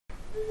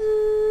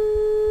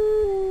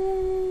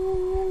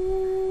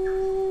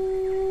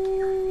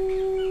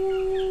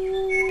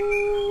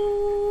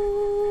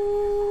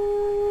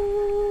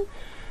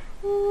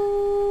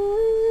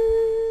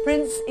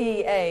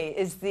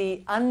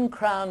the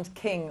uncrowned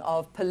king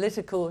of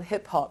political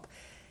hip-hop.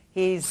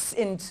 He's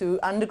into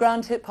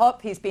underground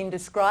hip-hop. He's been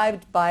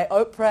described by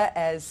Oprah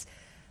as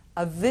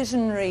a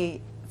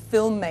visionary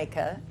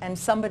filmmaker and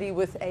somebody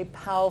with a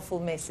powerful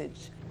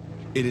message.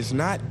 It is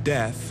not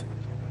death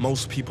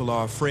most people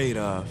are afraid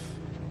of.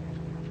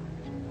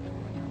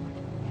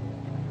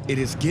 It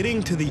is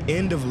getting to the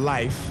end of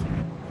life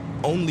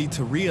only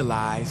to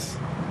realize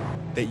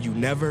that you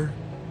never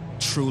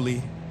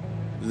truly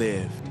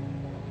lived.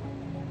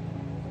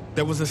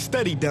 There was a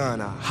study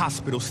done, a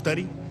hospital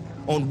study,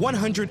 on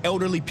 100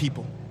 elderly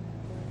people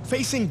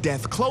facing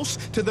death close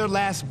to their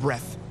last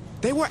breath.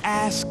 They were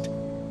asked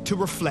to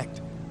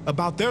reflect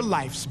about their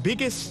life's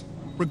biggest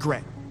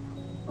regret.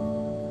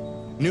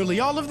 Nearly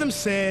all of them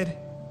said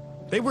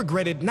they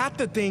regretted not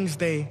the things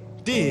they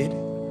did,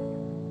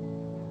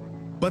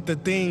 but the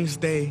things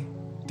they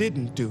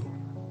didn't do,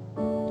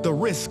 the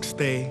risks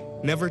they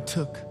never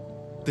took,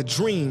 the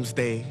dreams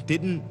they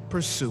didn't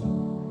pursue.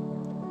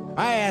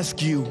 I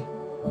ask you,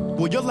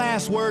 will your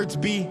last words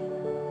be,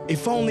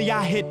 if only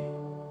I hit,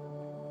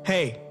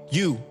 hey,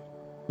 you,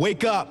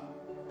 wake up,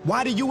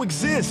 why do you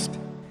exist?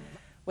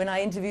 When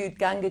I interviewed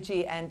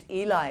Gangaji and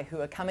Eli,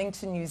 who are coming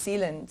to New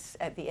Zealand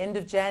at the end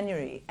of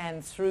January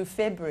and through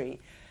February,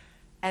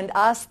 and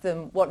asked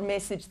them what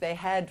message they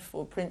had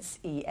for Prince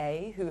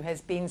EA, who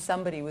has been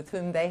somebody with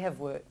whom they have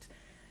worked,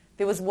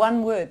 there was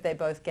one word they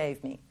both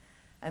gave me,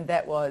 and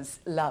that was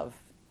love.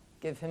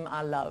 Give him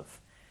our love.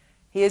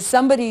 He is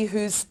somebody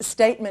whose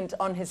statement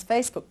on his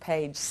Facebook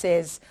page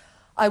says,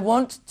 I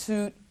want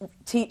to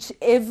teach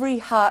every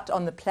heart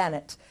on the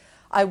planet.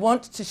 I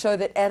want to show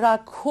that at our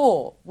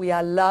core we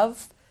are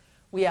love,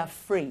 we are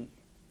free,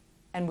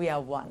 and we are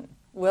one.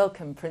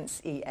 Welcome,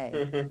 Prince EA.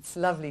 It's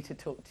lovely to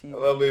talk to you.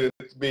 Lovely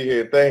to be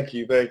here. Thank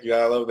you. Thank you.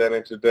 I love that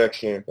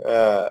introduction.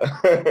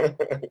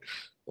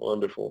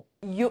 Wonderful.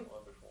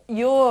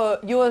 You're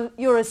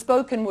a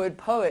spoken word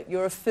poet.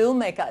 You're a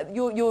filmmaker.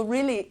 You're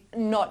really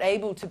not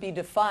able to be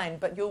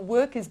defined, but your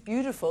work is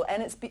beautiful,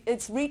 and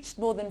it's reached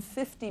more than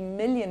 50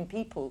 million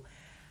people.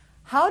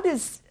 How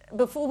does,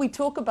 before we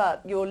talk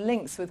about your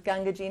links with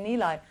Gangaji and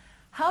Eli,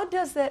 how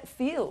does that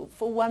feel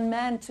for one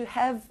man to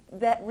have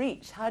that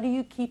reach? How do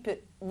you keep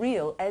it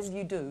real as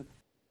you do?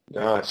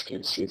 No, it's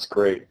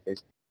great.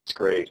 It's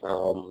great.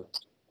 I'm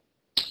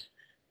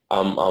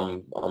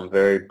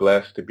very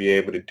blessed to be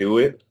able to do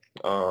it.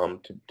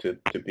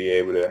 To be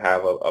able to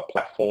have a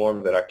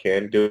platform that I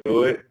can do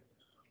it.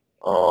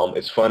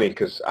 It's funny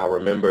because I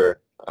remember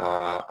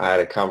I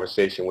had a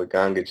conversation with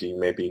Gangaji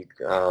maybe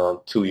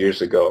 2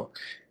 years ago,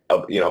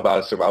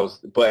 about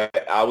it.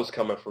 But I was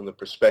coming from the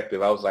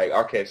perspective. I was like,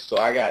 okay, so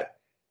I got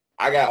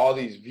all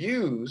these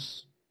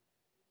views,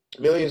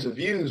 millions of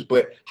views,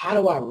 but how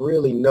do I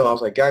really know? I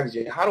was like,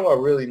 Gangaji, how do I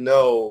really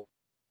know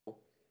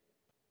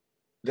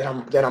that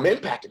I'm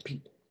impacting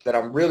people, that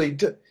I'm really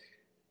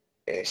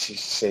And she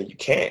said, you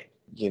can't,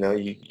 you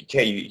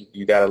can't,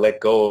 you got to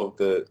let go of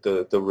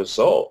the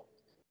result,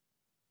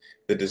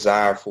 the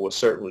desire for a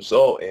certain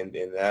result. And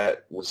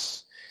that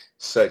was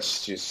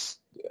such just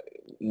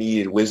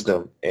needed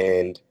wisdom.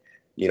 And,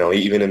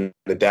 even in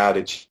the Tao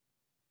Te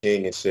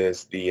Ching, it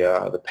says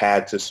the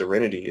path to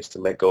serenity is to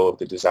let go of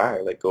the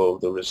desire, let go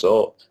of the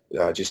result,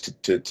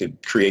 just to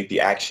create the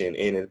action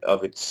in and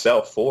of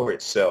itself for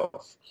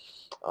itself.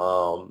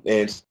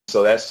 And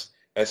so that's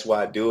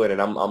why I do it,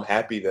 and I'm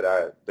happy that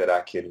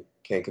I can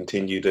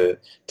continue to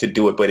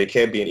do it. But it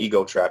can be an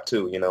ego trap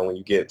too. When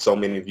you get so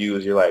many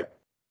views, you're like,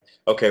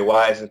 okay,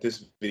 why isn't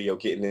this video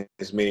getting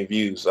as many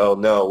views? Oh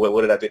no,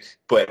 what did I do?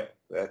 But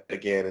that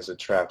again is a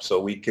trap. So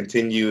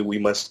we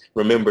must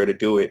remember to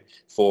do it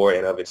for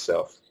and of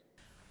itself.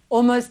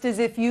 Almost as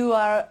if you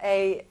are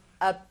a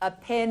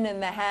pen in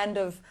the hand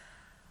of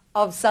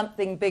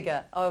something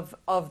bigger, of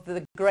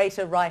the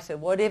greater writer,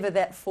 whatever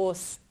that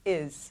force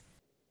is.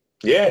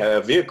 Yeah,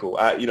 a vehicle.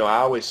 I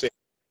always say,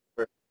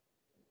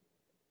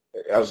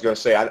 I was going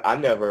to say, I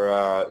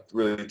never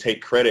really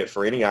take credit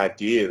for any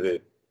idea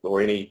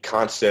or any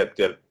concept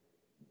that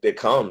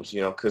comes,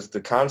 because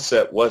the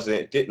concept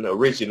didn't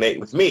originate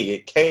with me.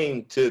 It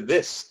came to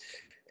this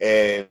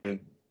and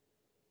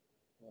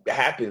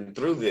happened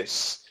through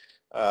this.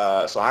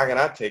 So how can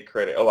I take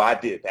credit? Oh, I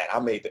did that. I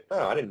made that.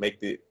 No, I didn't make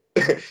the,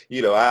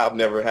 I've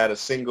never had a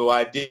single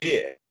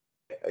idea.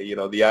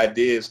 The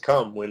ideas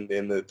come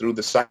through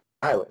the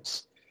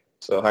silence.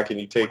 So how can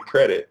you take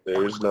credit?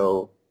 There's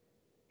no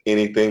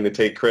anything to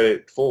take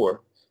credit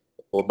for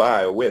or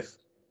by or with.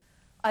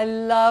 I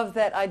love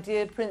that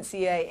idea, Prince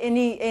EA.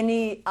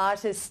 Any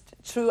artist,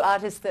 true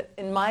artist that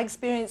in my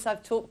experience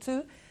I've talked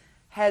to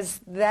has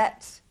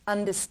that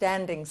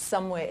understanding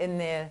somewhere in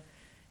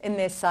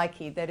their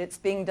psyche, that it's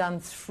being done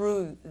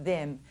through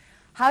them.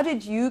 How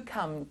did you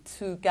come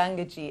to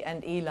Gangaji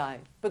and Eli?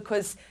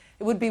 Because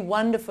it would be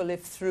wonderful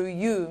if through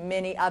you,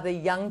 many other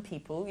young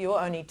people, you're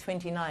only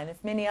 29,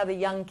 if many other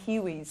young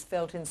Kiwis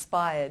felt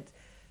inspired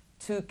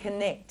to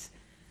connect.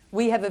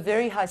 We have a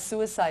very high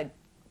suicide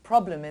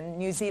problem in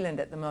New Zealand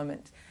at the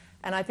moment.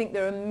 And I think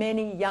there are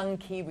many young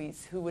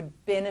Kiwis who would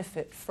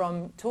benefit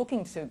from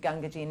talking to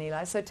Gangaji and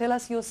Eli. So tell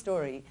us your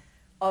story.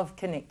 of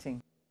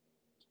connecting?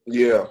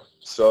 Yeah.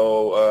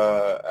 So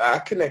I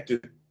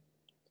connected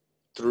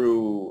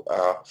through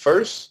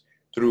first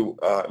through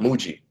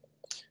Muji.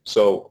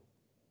 So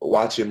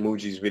watching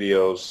Muji's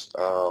videos,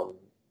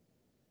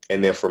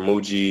 and then from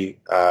Muji,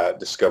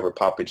 discovered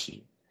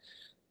Papaji.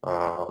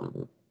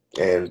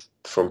 And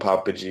from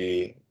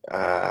Papaji,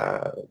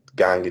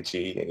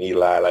 Gangaji and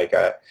Eli,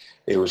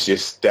 it was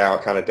just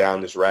kind of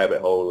down this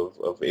rabbit hole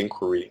of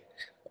inquiry.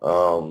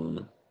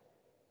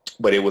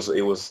 But it was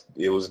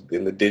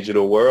in the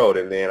digital world,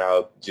 and then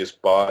I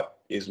just bought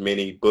as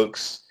many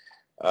books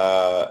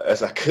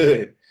as I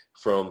could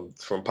from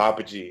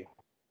Papaji,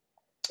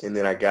 and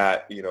then I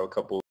got a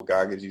couple of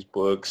Gangaji's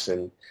books,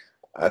 and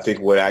I think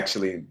what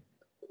actually,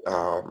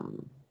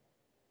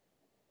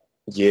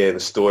 the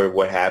story of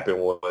what happened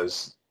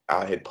was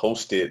I had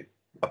posted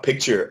a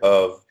picture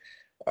of,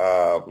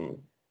 I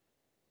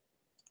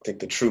think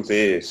The Truth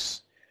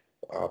Is,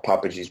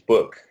 Papaji's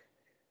book,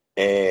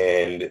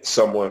 and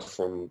someone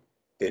from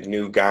that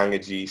knew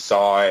Gangaji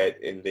saw it,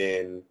 and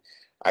then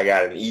I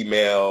got an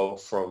email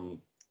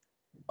from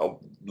a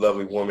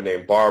lovely woman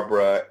named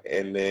Barbara,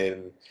 and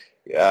then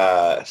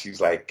she's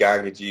like,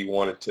 Gangaji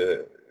wanted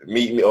to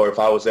meet me, or if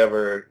I was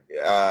ever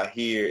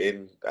here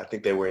in, I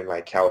think they were in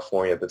like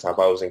California at the time.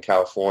 I was in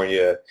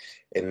California,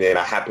 and then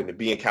I happened to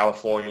be in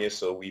California,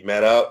 so we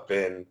met up,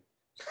 and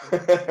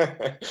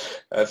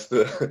that's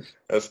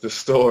the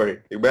story.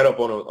 We met up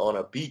on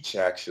a beach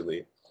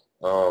actually,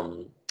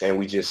 and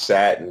we just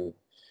sat, and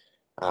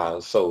it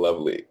was so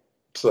lovely,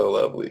 so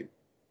lovely.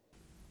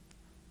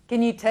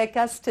 Can you take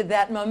us to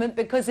that moment?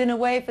 Because in a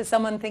way, for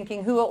someone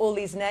thinking, who are all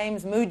these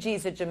names?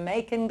 Muji's a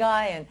Jamaican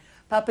guy, and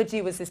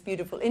Papaji was this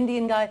beautiful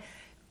Indian guy.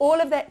 All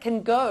of that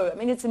can go. I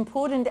mean, it's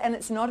important and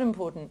it's not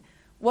important.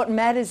 What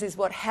matters is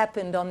what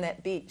happened on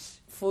that beach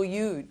for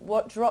you.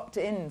 What dropped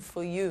in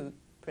for you,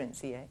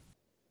 Prince EA?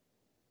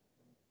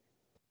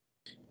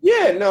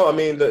 Yeah, no, I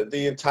mean,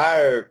 the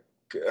entire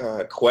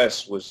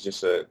quest was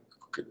just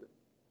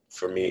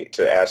for me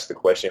to ask the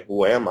question,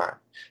 who am I?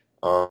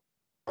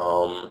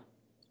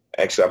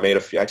 Actually, I made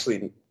a few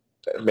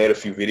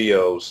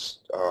videos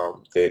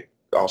that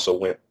also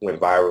went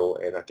viral,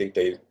 and I think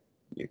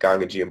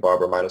Gangaji and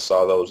Barbara might have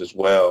saw those as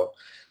well.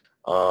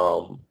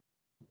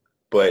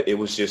 But it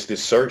was just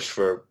this search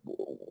for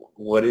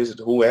what is it?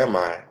 Who am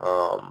I?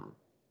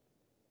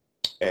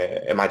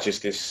 Am I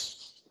just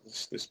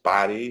this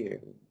body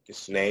and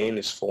this name,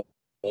 this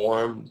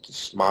form,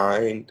 this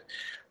mind?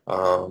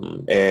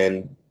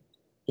 And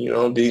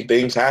these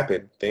things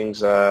happen.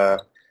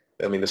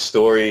 I mean, the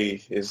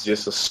story is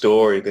just a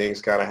story.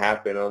 Things kind of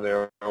happen on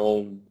their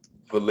own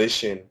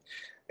volition.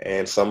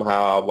 And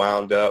somehow I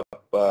wound up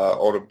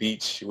on a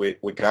beach with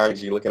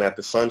Gangaji looking at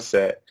the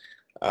sunset.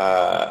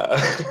 And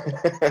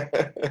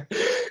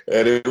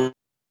it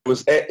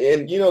was,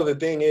 and the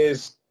thing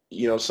is,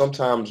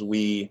 sometimes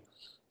we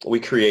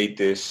create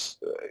this,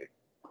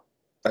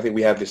 I think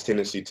we have this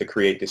tendency to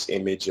create this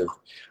image of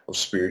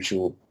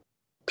spiritual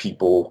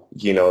people,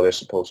 they're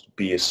supposed to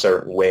be a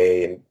certain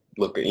way and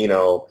look, but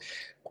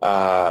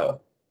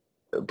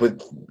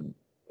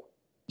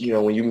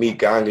when you meet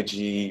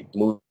Gangaji,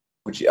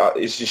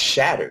 it's just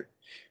shattered,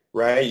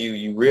 right?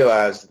 You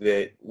realize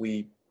that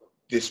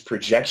this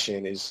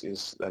projection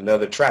is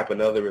another trap,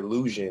 another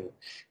illusion.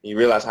 You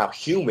realize how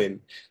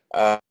human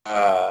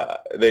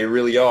they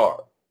really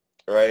are,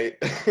 right?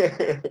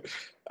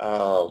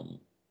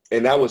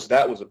 And that was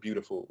a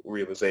beautiful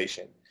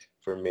realization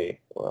for me,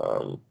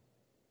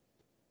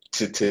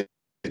 to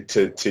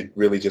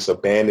really just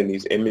abandon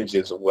these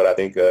images of what I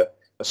think a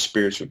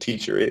spiritual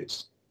teacher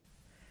is.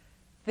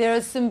 There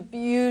are some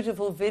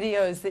beautiful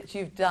videos that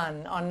you've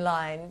done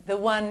online. The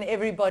one,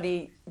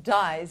 Everybody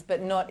Dies,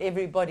 but Not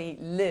Everybody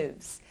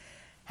Lives,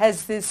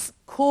 has this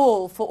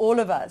call for all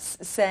of us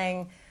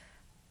saying,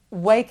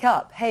 wake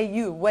up. Hey,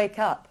 you, wake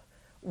up.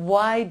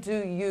 Why do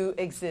you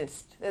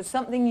exist? There's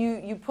something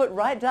you put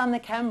right down the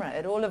camera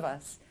at all of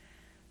us.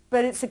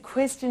 But it's a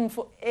question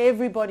for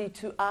everybody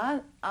to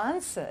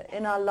answer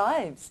in our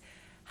lives.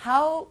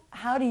 How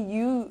do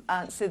you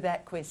answer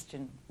that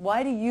question?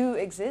 Why do you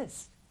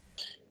exist?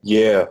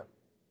 Yeah.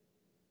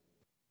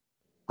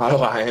 How do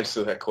I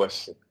answer that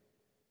question?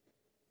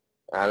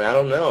 I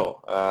don't know.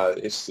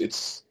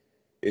 It's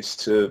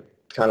to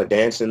kind of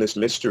dance in this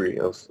mystery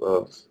of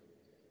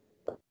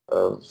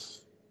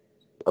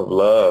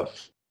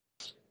love.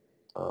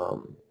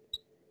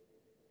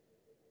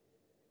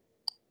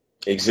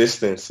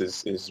 Existence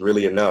is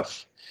really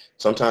enough.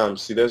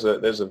 Sometimes, see, there's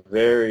a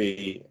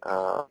very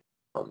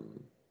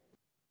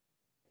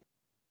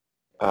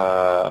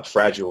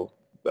fragile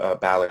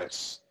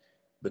balance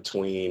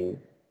between.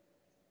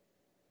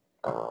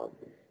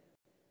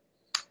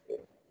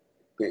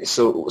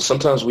 So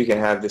sometimes we can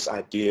have this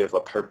idea of a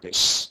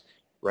purpose,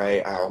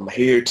 right? I'm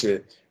here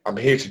to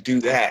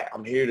do that.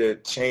 I'm here to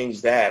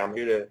change that. I'm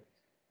here to,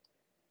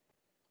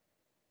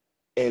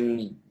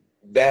 and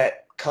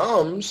that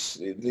comes,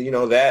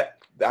 that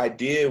the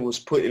idea was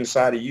put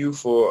inside of you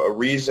for a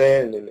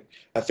reason, and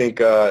I think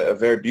a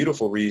very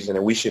beautiful reason,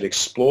 and we should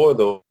explore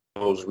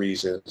those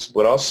reasons.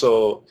 But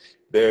also,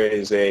 there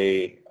is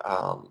a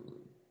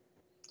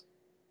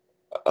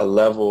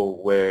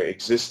level where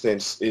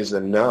existence is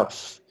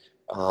enough,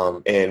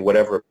 and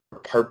whatever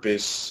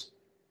purpose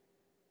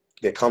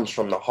that comes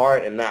from the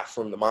heart and not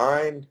from the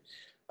mind,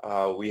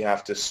 we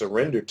have to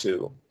surrender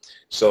to.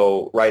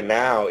 So right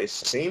now, it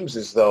seems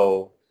as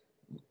though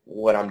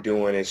what I'm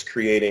doing is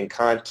creating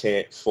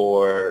content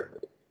for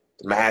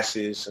the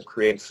masses and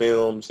creating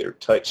films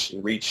that touch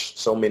and reach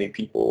so many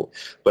people.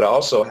 But I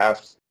also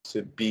have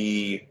to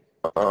be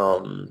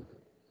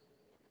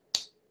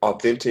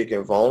authentic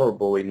and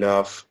vulnerable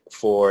enough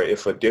for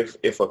if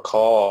a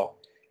call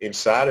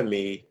inside of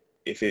me,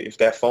 if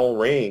that phone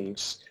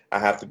rings, I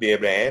have to be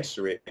able to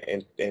answer it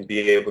and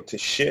be able to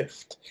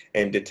shift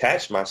and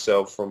detach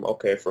myself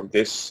from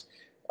this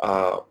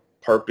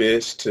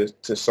purpose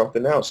to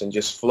something else and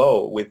just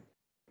flow with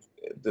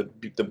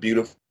the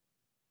beautiful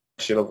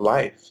of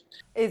life.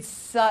 It's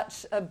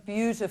such a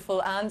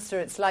beautiful answer.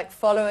 It's like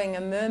following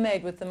a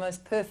mermaid with the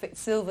most perfect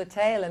silver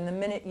tail, and the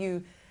minute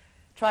you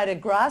try to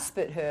grasp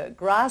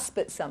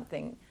at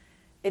something,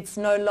 it's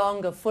no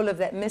longer full of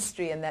that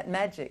mystery and that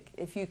magic.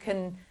 If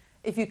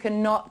you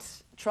cannot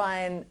try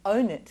and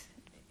own it,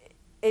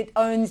 it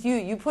owns you.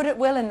 You put it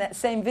well in that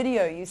same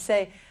video. You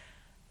say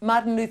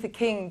Martin Luther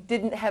King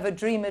didn't have a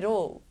dream at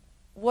all.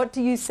 What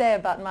do you say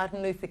about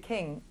Martin Luther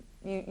King?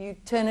 You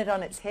turn it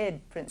on its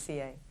head, Prince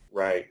E.A.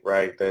 Right.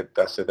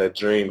 That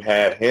dream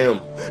had him.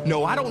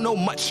 No, I don't know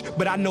much,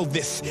 but I know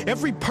this.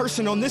 Every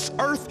person on this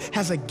earth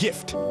has a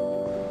gift.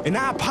 And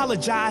I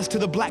apologize to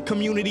the black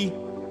community,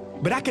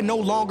 but I can no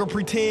longer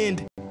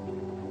pretend.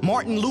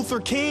 Martin Luther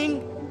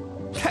King,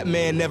 that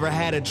man never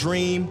had a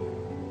dream.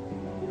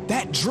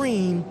 That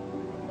dream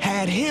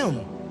had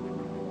him.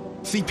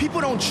 See,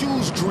 people don't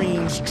choose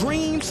dreams.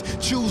 Dreams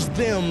choose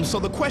them. So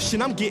the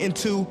question I'm getting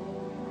to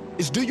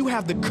is, do you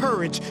have the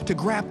courage to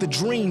grab the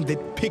dream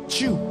that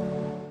picked you?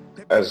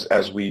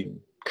 As we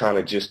kind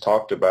of just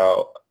talked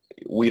about,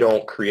 we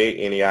don't create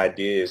any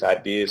ideas.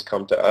 Ideas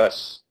come to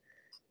us.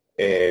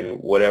 And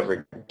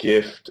whatever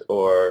gift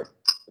or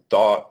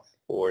thought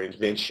or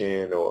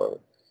invention or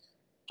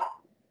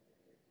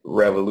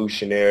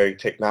revolutionary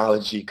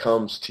technology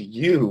comes to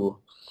you,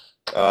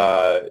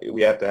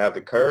 we have to have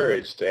the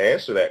courage to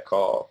answer that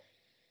call.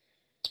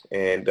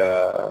 And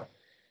Martin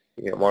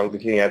Luther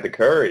King had the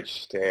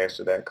courage to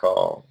answer that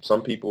call.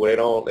 Some people, they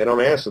don't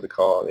answer the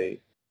call.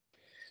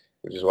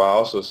 Which is why I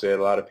also said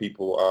a lot of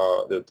people,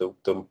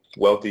 the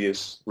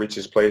wealthiest,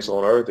 richest place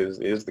on earth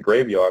is the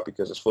graveyard,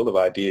 because it's full of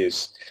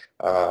ideas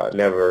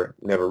never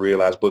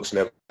realized, books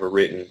never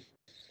written,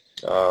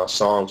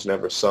 songs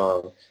never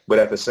sung. But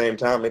at the same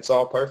time, it's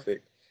all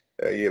perfect.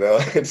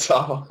 It's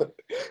all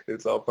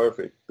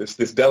perfect.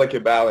 This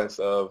delicate balance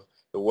of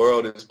the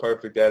world is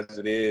perfect as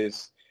it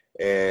is,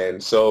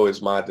 and so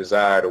is my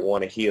desire to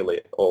want to heal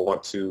it or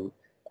want to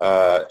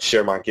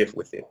share my gift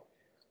with it.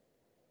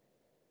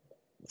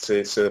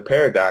 It's a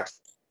paradox.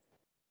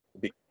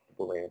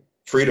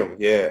 Freedom,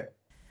 yeah.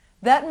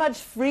 That much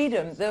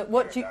freedom.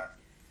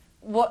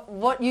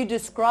 What you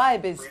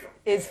describe is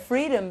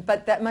freedom,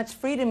 but that much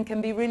freedom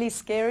can be really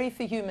scary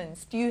for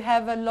humans. Do you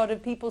have a lot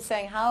of people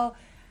saying, how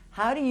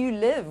do you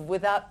live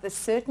without the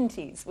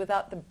certainties,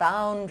 without the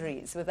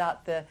boundaries,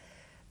 without the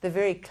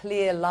very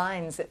clear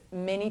lines that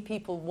many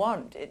people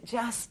want,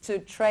 just to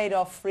trade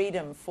off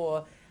freedom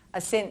for a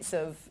sense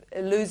of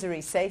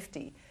illusory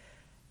safety?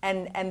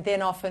 And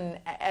then often,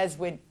 as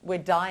we're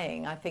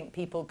dying, I think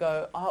people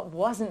go, it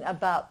wasn't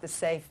about the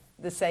safe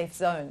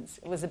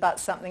zones. It was about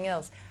something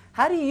else.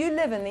 How do you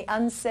live in the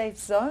unsafe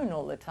zone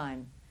all the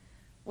time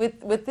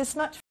with this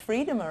much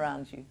freedom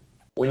around you?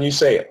 When you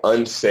say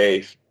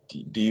unsafe,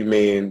 do you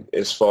mean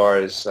as far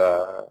as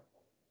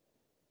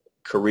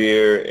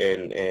career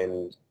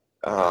and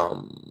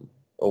or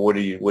what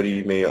do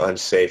you mean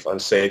unsafe?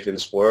 Unsafe in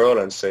this world?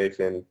 Unsafe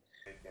in...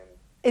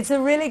 It's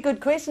a really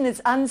good question. It's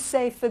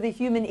unsafe for the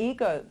human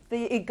ego.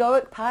 The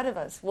egoic part of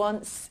us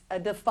wants a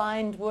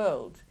defined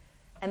world.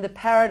 And the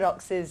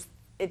paradox is,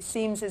 it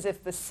seems as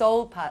if the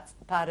soul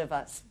part of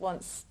us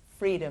wants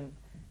freedom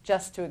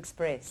just to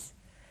express.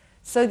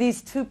 So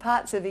these two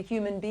parts of a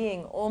human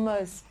being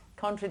almost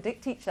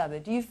contradict each other.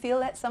 Do you feel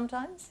that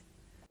sometimes?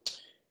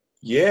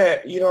 Yeah,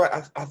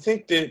 I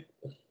think that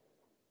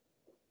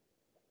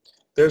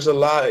there's a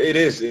lot. It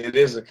is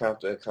a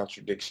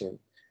contradiction.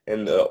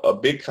 And a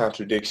big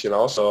contradiction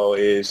also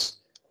is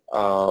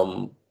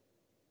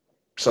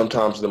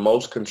sometimes the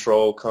most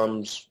control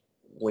comes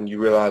when you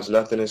realize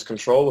nothing is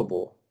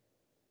controllable.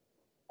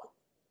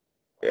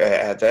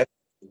 At that,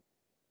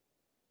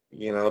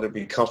 to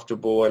be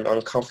comfortable and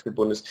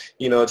uncomfortableness,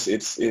 this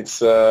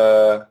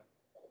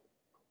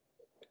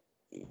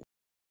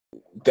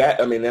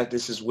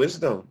is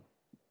wisdom.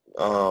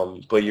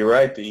 But you're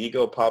right, the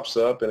ego pops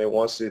up and it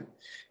wants it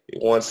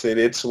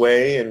its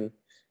way, and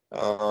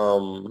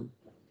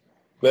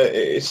but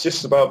it's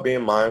just about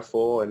being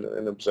mindful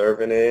and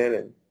observing it,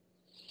 and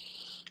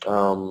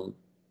I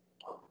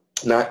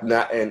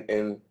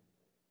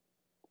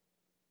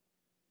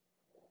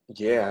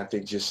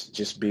think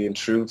just being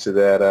true to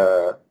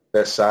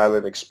that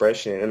silent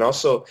expression. And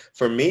also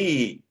for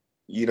me,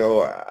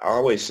 I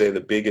always say the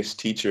biggest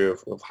teacher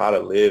of how to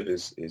live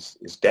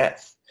is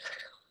death,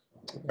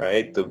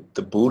 right?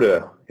 The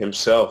Buddha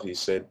himself, he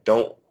said,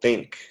 don't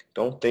think,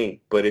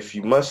 but if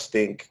you must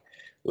think,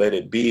 let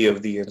it be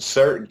of the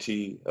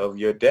uncertainty of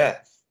your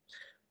death.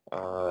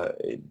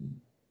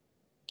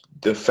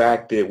 The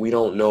fact that we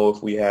don't know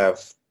if we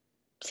have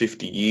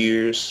 50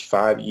 years,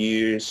 5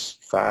 years,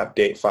 5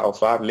 days,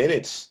 5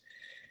 minutes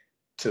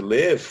to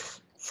live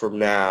from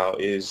now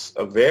is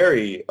a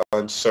very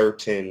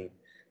uncertain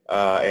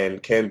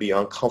and can be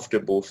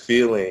uncomfortable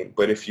feeling.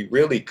 But if you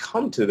really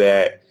come to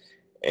that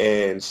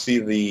and see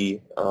the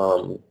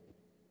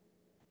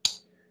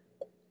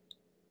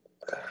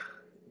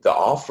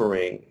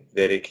offering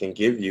that it can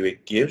give you,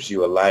 it gives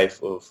you a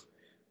life of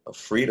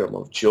freedom,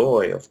 of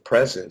joy, of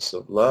presence,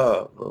 of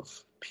love,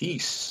 of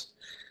peace.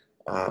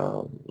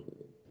 So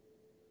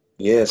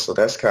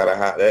that's kind of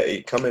how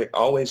that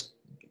always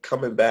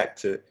coming back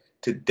to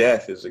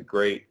death is a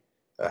great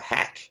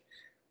hack,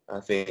 I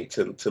think,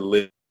 to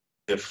live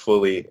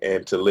fully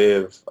and to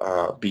live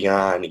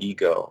beyond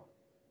ego.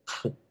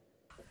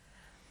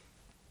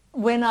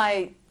 When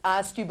I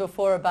asked you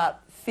before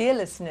about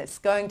fearlessness,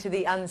 going to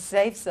the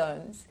unsafe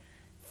zones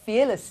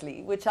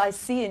fearlessly, which I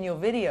see in your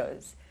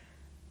videos,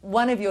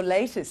 one of your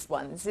latest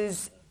ones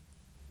is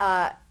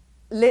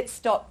let's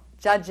stop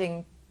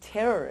judging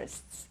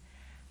terrorists.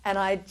 And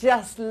I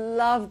just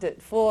loved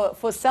it.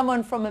 For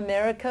someone from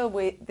America,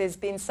 where there's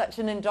been such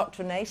an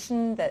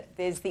indoctrination that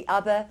there's the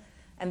other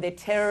and they're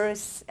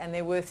terrorists and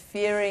they're worth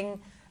fearing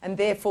and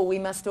therefore we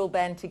must all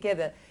band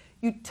together.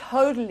 You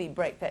totally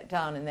break that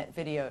down in that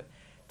video.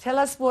 Tell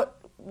us what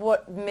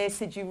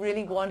message you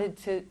really wanted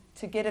to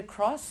get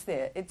across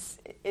there.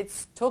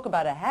 It's talk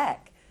about a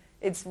hack.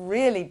 It's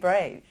really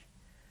brave.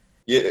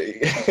 Yeah,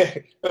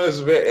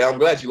 I'm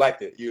glad you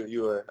liked it.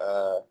 You were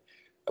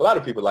a lot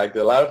of people liked it.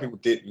 A lot of people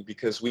didn't,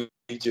 because we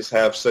just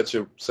have such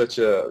a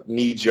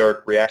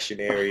knee-jerk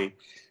reactionary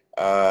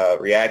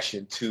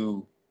reaction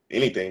to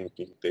anything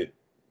that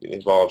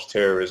involves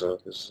terrorism.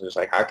 It's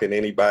like, how can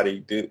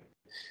anybody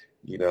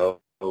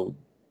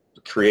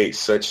create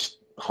such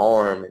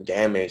harm and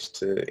damage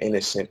to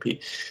innocent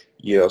people?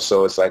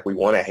 So it's like we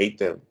want to hate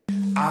them.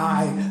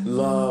 I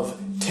love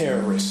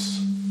terrorists.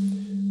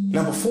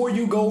 Now, before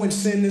you go and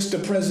send this to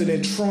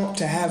President Trump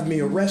to have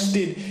me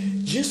arrested,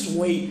 just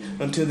wait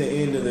until the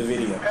end of the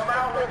video.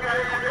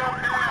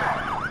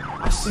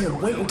 I said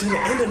wait until the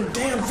end of the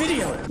damn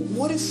video.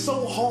 What is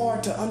so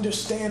hard to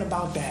understand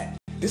about that?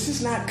 This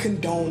is not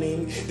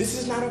condoning. This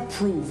is not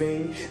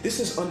approving.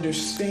 This is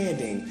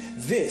understanding.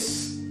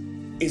 This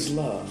is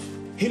love.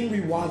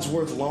 Henry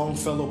Wadsworth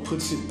Longfellow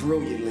puts it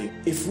brilliantly.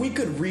 If we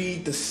could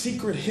read the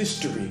secret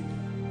history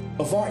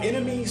of our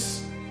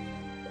enemies,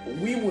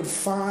 we would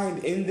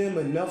find in them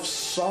enough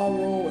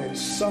sorrow and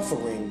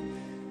suffering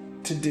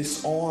to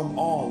disarm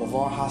all of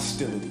our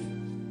hostility.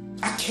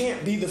 I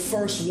can't be the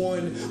first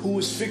one who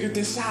has figured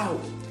this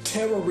out.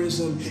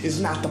 Terrorism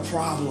is not the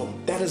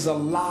problem. That is a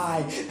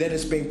lie that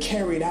has been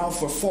carried out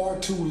for far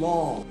too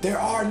long. There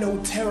are no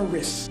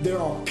terrorists. There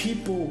are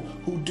people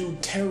who do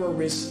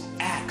terrorist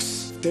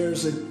acts.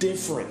 There's a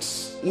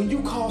difference. When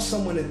you call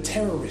someone a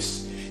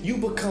terrorist, you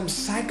become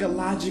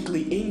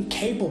psychologically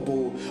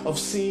incapable of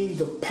seeing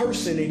the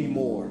person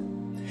anymore.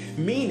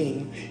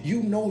 Meaning,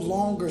 you no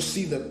longer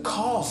see the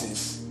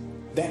causes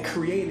that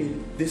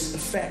created this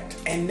effect.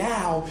 And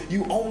now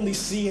you only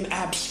see an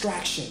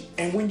abstraction.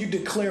 And when you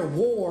declare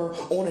war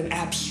on an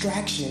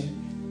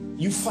abstraction,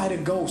 you fight a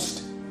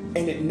ghost,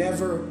 and it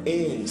never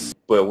ends.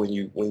 But when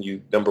you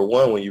number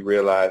one, when you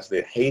realize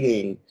that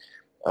hatred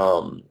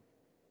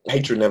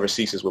never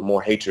ceases with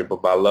more hatred,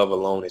 but by love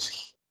alone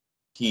is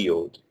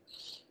healed.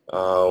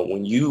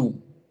 When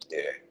you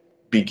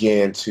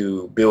begin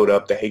to build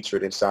up the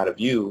hatred inside of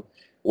you,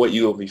 what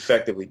you have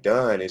effectively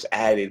done is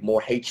added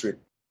more hatred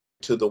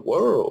to the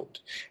world.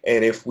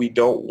 And if we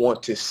don't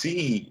want to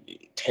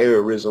see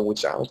terrorism,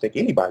 which I don't think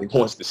anybody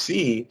wants to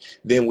see,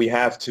 then we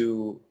have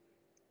to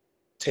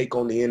take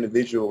on the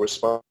individual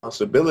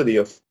responsibility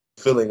of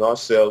filling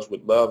ourselves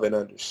with love and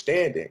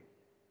understanding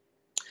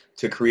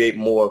to create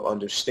more of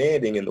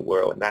understanding in the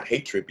world and not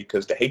hatred,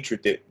 because the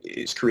hatred that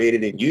is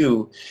created in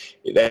you,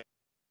 that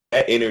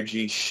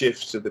energy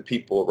shifts to the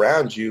people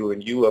around you,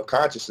 and you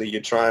unconsciously, you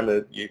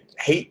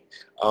hate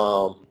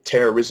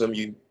terrorism.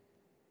 You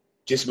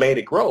just made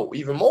it grow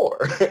even more.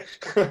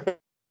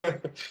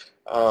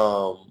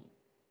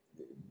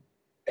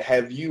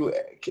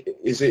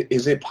 Is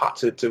it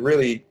possible to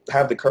really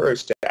have the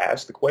courage to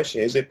ask the question,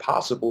 is it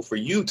possible for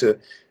you to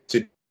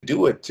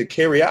do it, to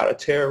carry out a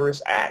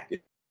terrorist act?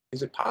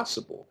 Is it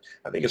possible?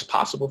 I think it's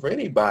possible for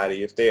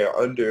anybody if they are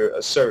under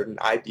a certain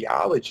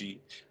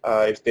ideology,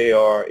 if they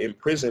are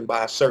imprisoned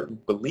by a certain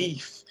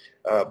belief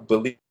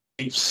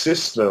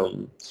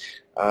system,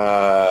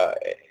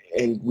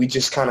 and we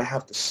just kind of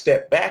have to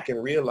step back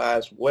and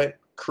realize what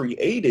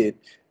created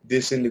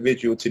this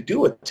individual to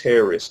do a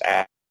terrorist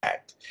act.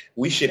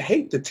 We should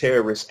hate the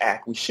terrorist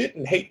act. We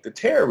shouldn't hate the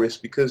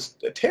terrorist, because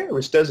the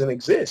terrorist doesn't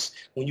exist.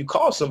 When you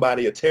call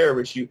somebody a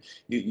terrorist, you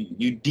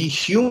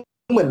dehumanize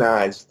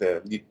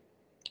them.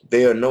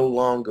 They are no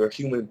longer a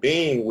human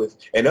being with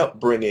an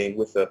upbringing,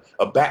 with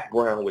a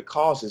background, with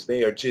causes.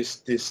 They are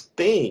just this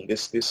thing,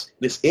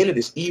 this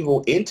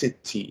evil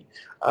entity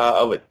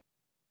of a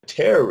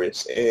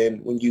terrorist.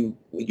 And when you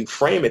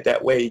frame it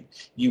that way,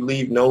 you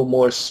leave no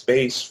more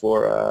space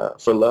for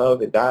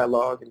love and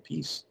dialogue and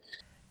peace.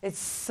 It's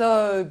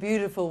so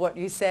beautiful what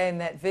you say in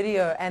that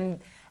video, and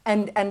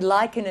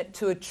liken it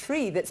to a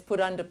tree that's put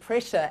under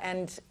pressure,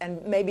 and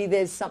maybe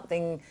there's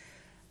something,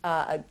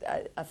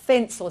 a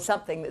fence or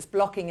something that's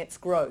blocking its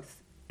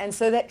growth. And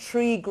so that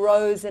tree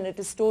grows in a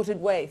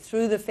distorted way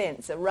through the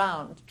fence,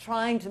 around,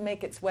 trying to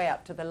make its way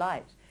up to the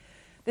light.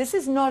 This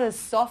is not a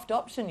soft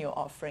option you're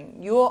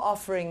offering. You're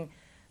offering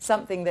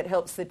something that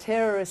helps the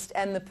terrorist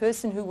and the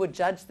person who would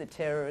judge the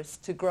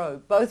terrorist to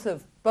grow.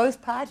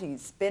 Both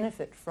parties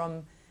benefit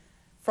from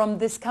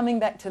this coming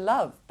back to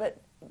love.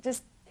 But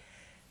just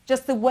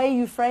the way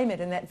you frame it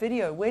in that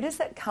video, where does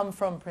that come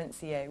from,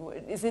 Prince EA?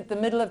 Is it the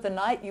middle of the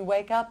night you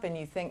wake up and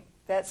you think,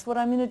 that's what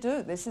I'm going to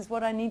do, this is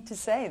what I need to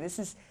say,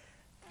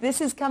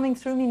 this is coming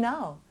through me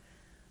now?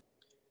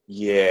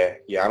 Yeah,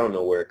 I don't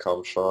know where it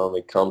comes from.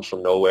 It comes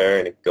from nowhere,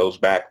 and it goes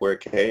back where it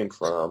came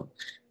from.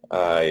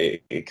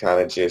 It kind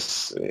of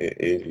just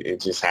it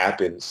just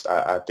happens.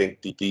 I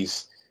think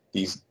these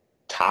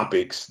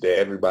topics that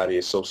everybody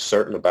is so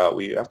certain about,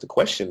 we have to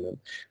question them.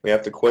 We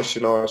have to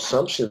question our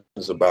assumptions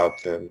about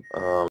them,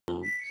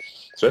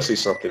 especially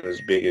something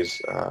as big as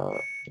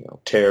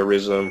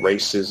terrorism,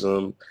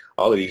 racism,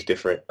 all of these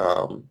different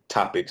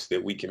topics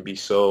that we can be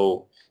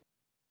so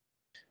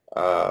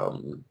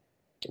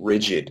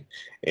rigid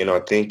in our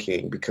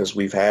thinking because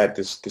we've had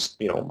this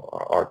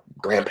our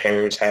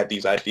grandparents had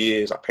these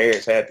ideas, our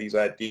parents had these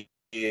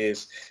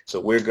ideas, so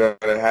we're going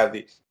to have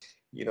the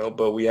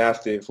but we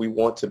have to, if we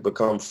want to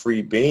become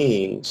free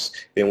beings,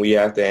 then we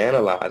have to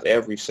analyze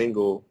every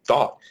single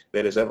thought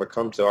that has ever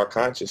come to our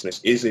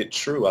consciousness. Is it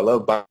true? I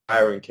love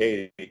Byron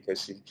Katie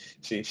because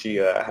she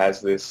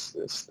has this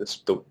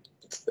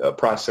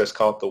process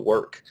called the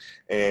work,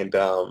 and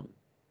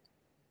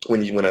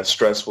when a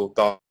stressful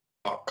thought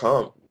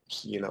comes,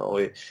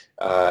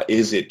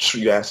 is it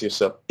true? You ask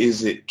yourself,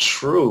 is it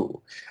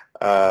true?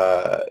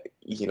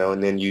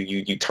 And then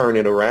you turn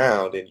it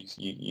around and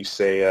you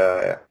say,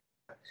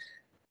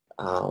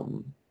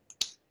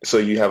 so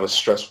you have a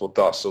stressful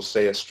thought. So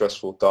say a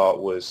stressful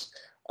thought was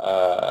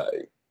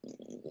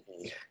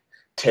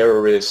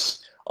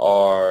terrorists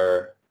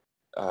are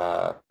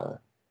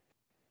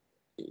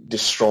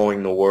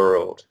destroying the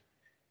world,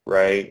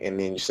 right? And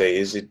then you say,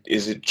 is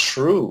it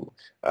true?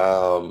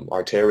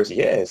 Are terrorists?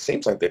 Yeah, it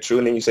seems like they're true.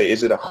 And then you say,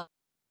 is it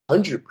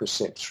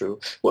 100% true?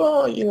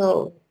 Well,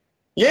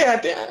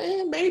 yeah,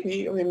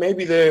 maybe. I mean,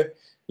 maybe they're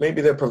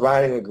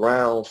providing a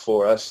ground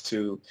for us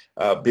to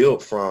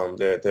build from.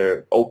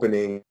 They're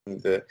opening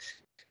the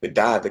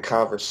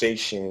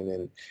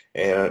conversation,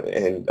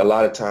 and a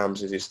lot of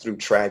times it is through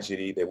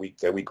tragedy that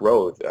we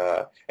grow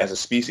as a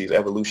species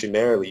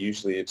evolutionarily.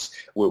 Usually,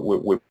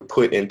 we're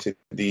put into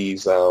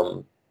these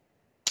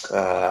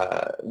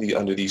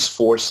under these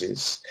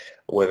forces,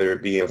 whether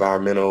it be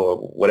environmental or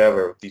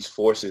whatever. These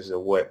forces are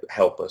what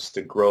help us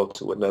to grow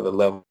to another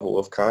level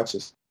of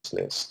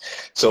consciousness.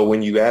 So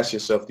when you ask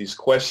yourself these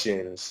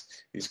questions,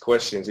 is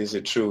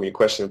it true? When you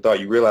question the thought,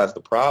 you realize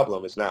the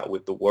problem is not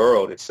with the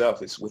world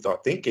itself, it's with our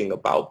thinking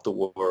about the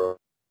world.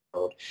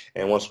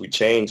 And once we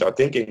change our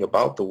thinking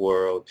about the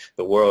world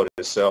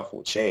itself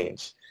will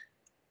change.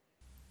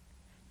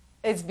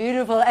 It's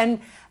beautiful,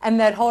 and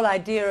that whole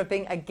idea of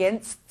being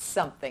against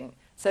something.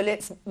 So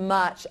let's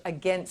march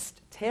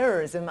against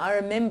terrorism. I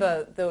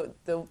remember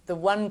the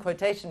one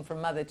quotation from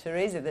Mother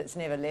Teresa that's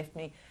never left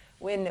me.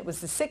 When it was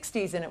the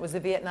 60s and it was the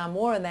Vietnam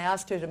War and they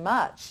asked her to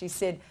march, she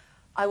said,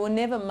 I will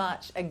never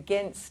march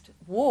against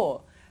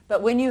war,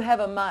 but when you have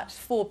a march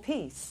for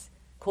peace,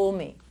 call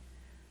me.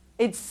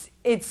 It's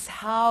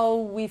how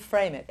we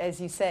frame it, as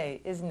you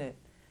say, isn't it?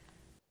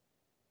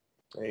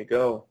 There you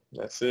go.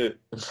 That's it.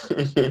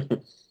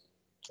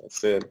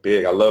 That's it.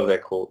 Big. I love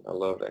that quote.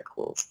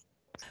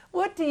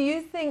 What do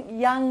you think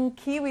young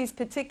Kiwis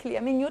particularly,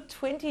 I mean, you're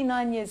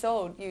 29 years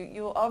old,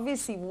 you're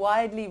obviously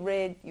widely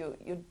read,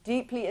 you're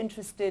deeply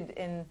interested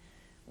in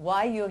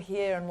why you're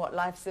here and what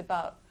life's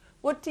about.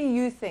 What do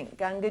you think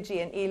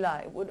Gangaji and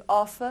Eli would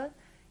offer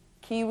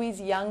Kiwis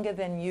younger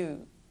than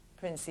you,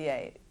 Prince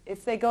EA,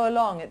 if they go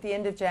along at the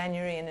end of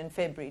January and in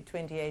February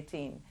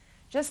 2018,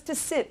 just to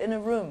sit in a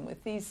room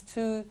with these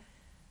two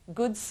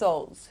good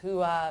souls who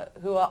are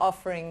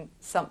offering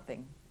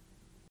something?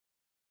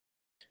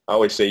 I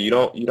always say you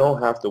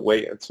don't have to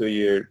wait until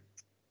you're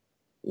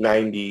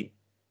 90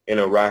 in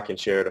a rocking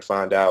chair to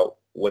find out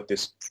what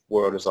this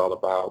world is all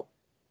about,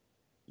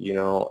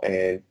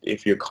 and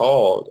if you're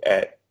called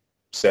at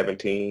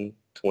 17,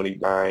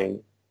 29,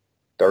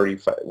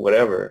 35,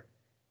 whatever,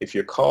 if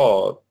you're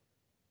called,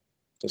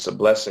 it's a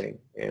blessing,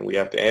 and we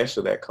have to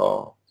answer that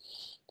call.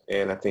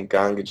 And I think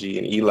Gangaji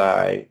and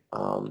Eli,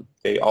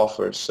 they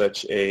offer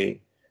such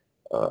a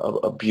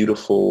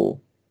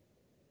beautiful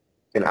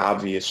and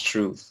obvious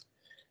truth.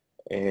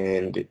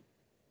 And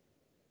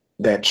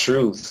that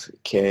truth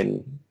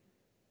can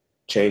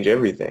change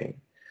everything.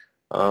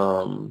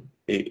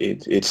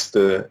 It's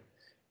the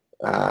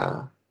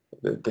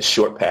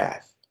short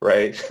path,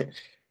 right?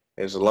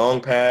 There's a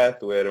long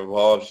path where it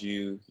involves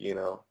you, you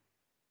know,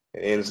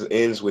 it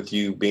ends with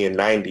you being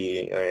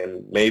 90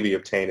 and maybe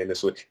obtaining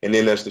this. And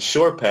then there's the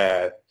short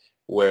path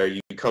where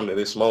you come to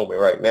this moment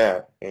right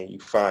now and you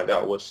find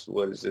out what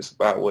is this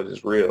about, what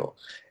is real.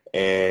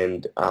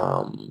 And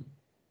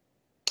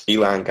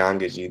Eli and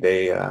Gangaji,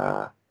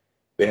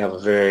 they have a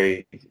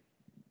very,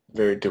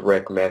 very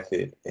direct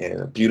method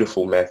and a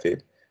beautiful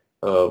method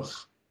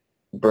of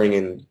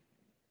bringing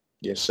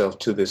yourself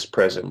to this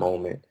present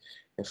moment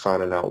and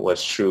finding out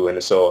what's true.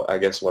 And so I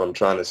guess what I'm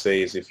trying to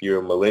say is, if you're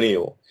a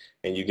millennial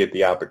and you get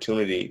the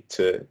opportunity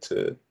to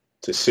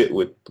sit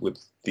with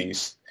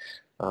these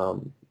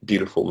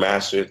beautiful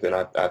masters, then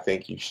I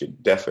think you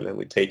should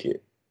definitely take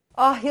it.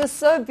 Oh, you're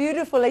so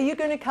beautiful. Are you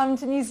going to come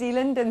to New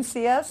Zealand and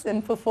see us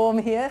and perform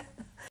here?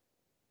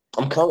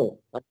 I'm coming.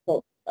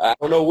 I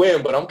don't know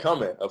when, but I'm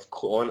coming. Of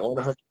course,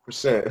 on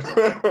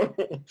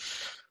 100%.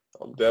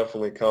 I'm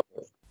definitely coming.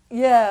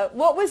 Yeah.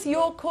 What was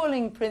your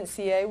calling, Prince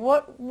EA?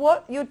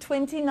 What you're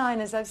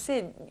 29, as I've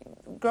said,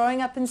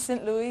 growing up in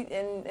St. Louis,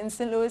 in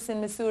St. Louis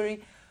in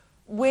Missouri.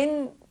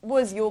 When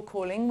was your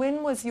calling?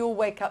 When was your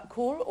wake-up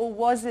call? Or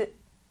was it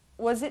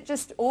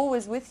just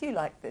always with you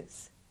like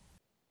this?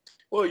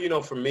 Well, you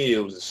know, for me, it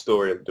was a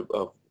story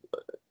of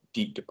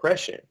deep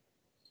depression,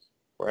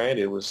 right?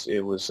 It was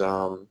you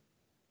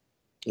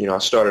know, I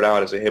started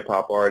out as a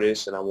hip-hop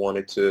artist, and I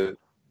wanted to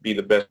be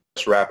the best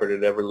rapper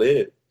that ever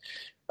lived.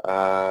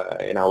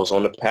 And I was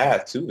on the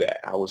path to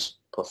that. I was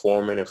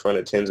performing in front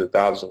of tens of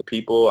thousands of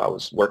people. I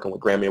was working with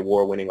Grammy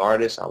Award-winning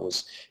artists. I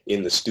was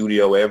in the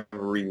studio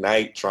every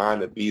night trying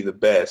to be the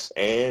best,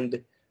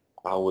 and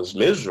I was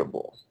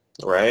miserable,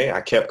 right? I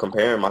kept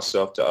comparing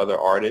myself to other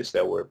artists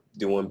that were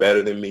doing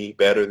better than me.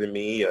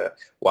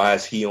 Why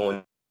is he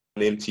on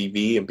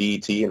MTV and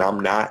BET and I'm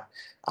not?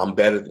 I'm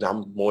better,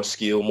 I'm more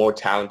skilled, more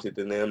talented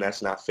than them.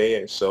 That's not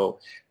fair. So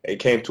it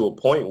came to a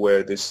point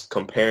where this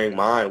comparing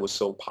mind was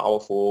so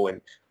powerful, and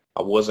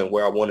I wasn't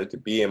where I wanted to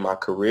be in my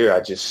career.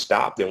 I just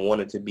stopped and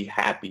wanted to be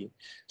happy.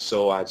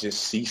 So I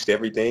just ceased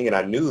everything. And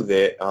I knew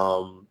that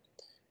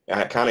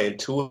I kind of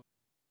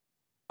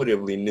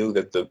intuitively knew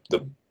that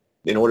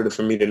in order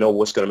for me to know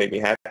what's going to make me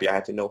happy, I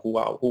had to know who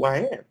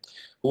I am.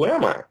 Who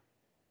am I?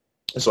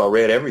 And so I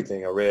read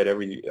everything. I read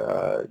every,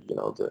 you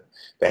know, the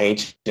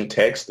ancient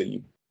texts,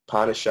 the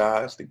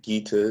Upanishads, the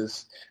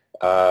Gitas,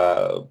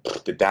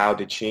 the Tao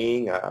Te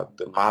Ching,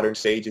 the modern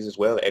sages as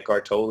well, the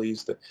Eckhart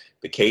Tolles, the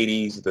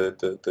Katies, the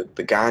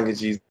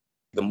Gangajis,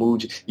 the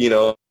Muji, you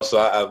know. So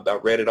I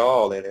read it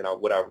all, and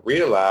what I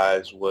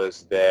realized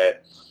was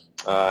that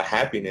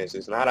happiness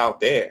is not out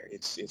there;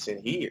 it's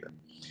in here.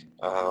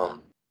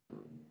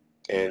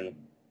 And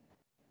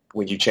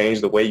when you change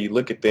the way you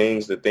look at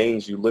things, the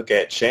things you look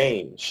at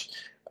change.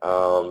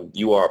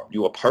 You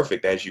are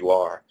perfect as you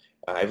are.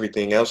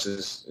 Everything else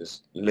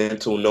is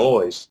mental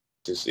noise,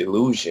 just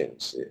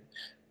illusions.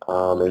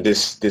 And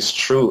this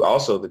truth,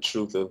 also the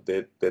truth of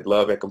that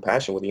love and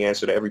compassion were the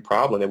answer to every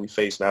problem that we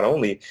face, not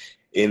only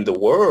in the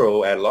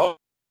world at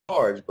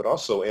large, but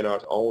also in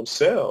our own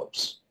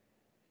selves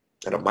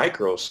at a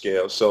micro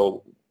scale.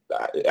 So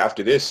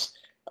after this,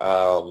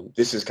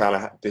 this is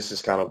kind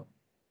of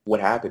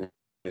what happened.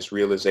 This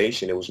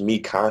realization. It was me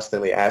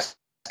constantly asking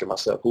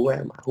myself, who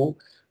am I? Who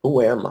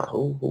am I?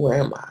 Who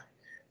am I?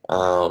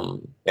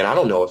 And I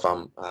don't know if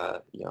I'm,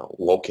 you know,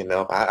 woken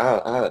up.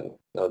 I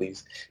know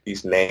these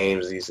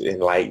names, these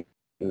enlightened.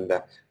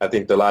 I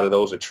think a lot of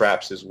those are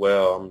traps as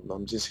well.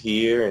 I'm just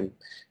here and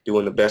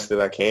doing the best that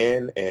I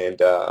can, and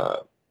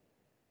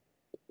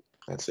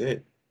that's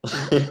it.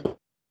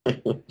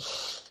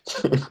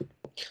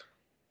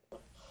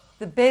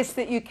 The best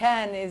that you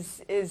can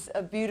is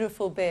a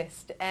beautiful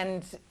best,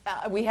 and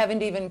we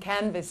haven't even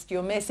canvassed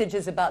your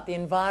messages about the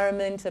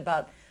environment,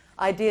 about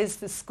ideas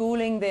for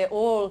schooling. They're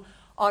all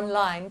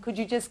online. Could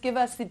you just give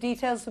us the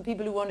details for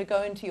people who want to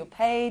go into your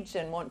page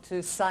and want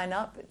to sign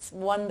up? It's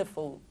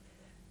wonderful,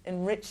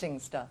 enriching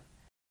stuff.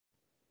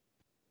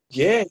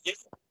 Yeah.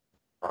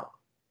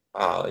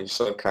 You're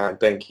so kind.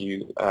 Thank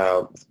you.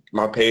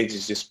 My page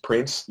is just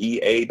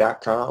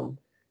princeea.com.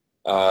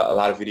 A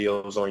lot of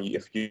videos on you.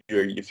 If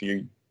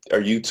you're a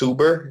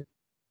YouTuber,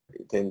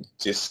 then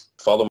just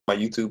follow my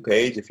YouTube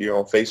page. If you're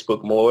on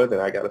Facebook more, then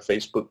I got a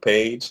Facebook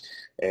page,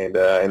 and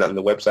on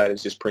the website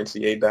is just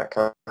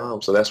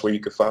princeea.com. So that's where you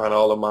can find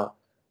all of my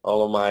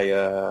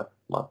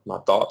my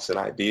thoughts and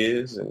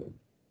ideas, and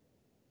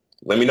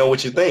let me know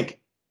what you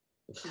think.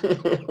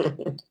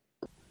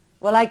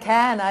 Well, I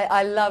can.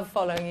 I love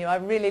following you. I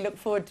really look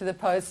forward to the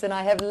posts, and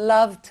I have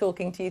loved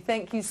talking to you.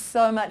 Thank you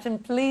so much,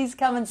 and please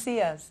come and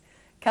see us.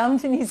 Come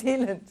to New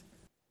Zealand.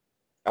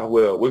 I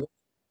will.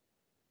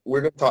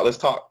 We're gonna talk. Let's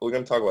talk. We're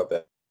gonna talk about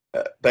that.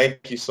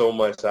 Thank you so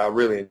much. I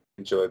really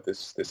enjoyed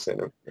this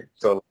interview.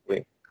 So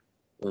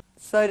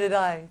did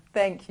I.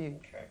 Thank you.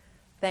 Okay.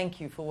 Thank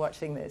you for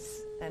watching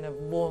this, and a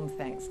warm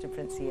thanks to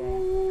Prince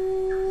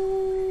EA.